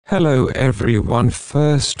Hello everyone,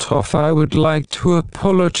 first off I would like to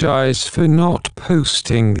apologize for not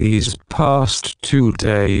posting these past 2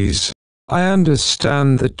 days. I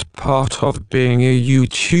understand that part of being a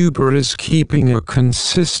YouTuber is keeping a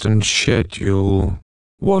consistent schedule.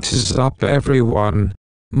 What is up everyone?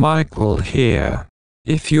 Michael here.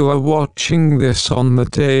 If you are watching this on the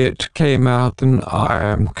day it came out, then I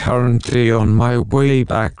am currently on my way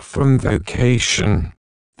back from vacation.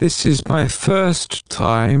 This is my first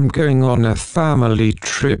time going on a family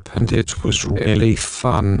trip and it was really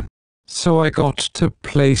fun. So I got to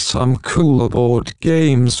play some cool board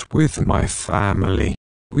games with my family.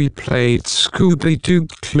 We played Scooby-Doo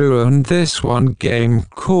Clue and this one game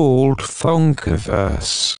called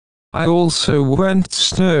Funkaverse. I also went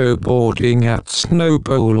snowboarding at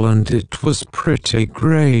Snowbowl and it was pretty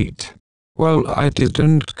great. Well, I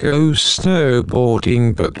didn't go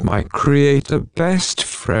snowboarding, but my creator best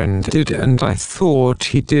friend did and I thought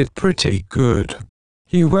he did pretty good.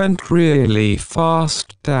 He went really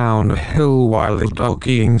fast down a hill while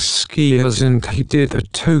doggying skiers and he did a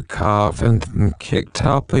toe carve and then kicked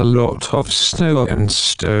up a lot of snow and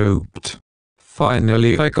stoked.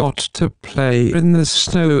 Finally I got to play in the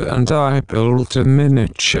snow and I built a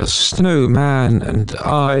miniature snowman and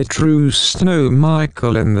I drew Snow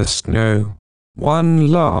Michael in the snow. One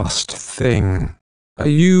last thing. Are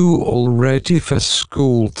you all ready for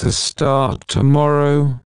school to start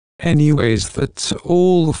tomorrow? Anyways, that's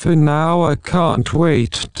all for now. I can't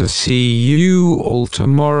wait to see you all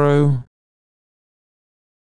tomorrow.